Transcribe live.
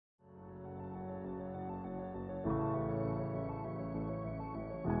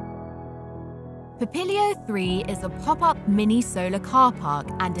Papilio3 is a pop-up mini solar car park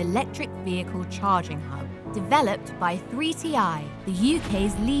and electric vehicle charging hub, developed by 3TI, the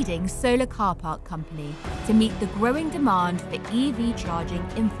UK's leading solar car park company, to meet the growing demand for EV charging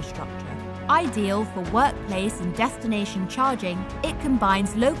infrastructure. Ideal for workplace and destination charging, it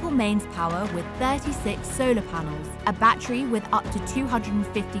combines local mains power with 36 solar panels, a battery with up to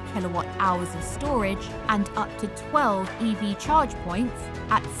 250 kilowatt-hours of storage, and up to 12 EV charge points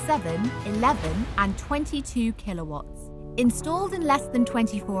at 7, 11 and 22 kilowatts. Installed in less than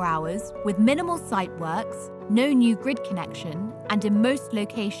 24 hours, with minimal site works, no new grid connection, and in most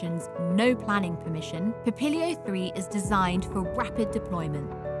locations no planning permission, Papilio3 is designed for rapid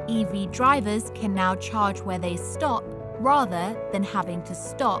deployment. EV drivers can now charge where they stop rather than having to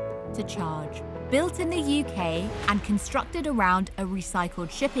stop to charge. Built in the UK and constructed around a recycled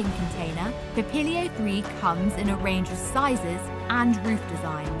shipping container, Papilio3 comes in a range of sizes and roof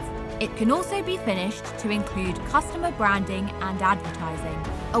designs. It can also be finished to include customer branding and advertising.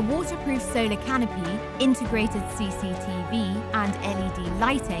 A waterproof solar canopy, integrated CCTV and LED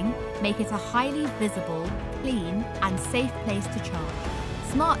lighting make it a highly visible, clean and safe place to charge.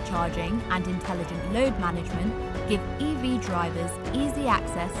 Smart charging and intelligent load management give EV drivers easy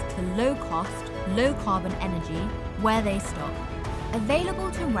access to low-cost, low-carbon energy where they stop.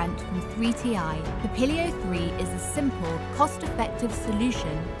 Available to rent from 3TI, Papilio3 is a simple, cost-effective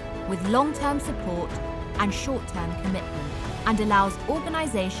solution with long-term support and short-term commitment, and allows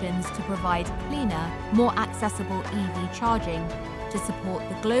organisations to provide cleaner, more accessible EV charging to support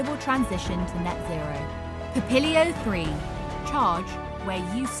the global transition to net zero. Papilio3. Charge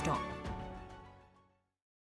where you stop.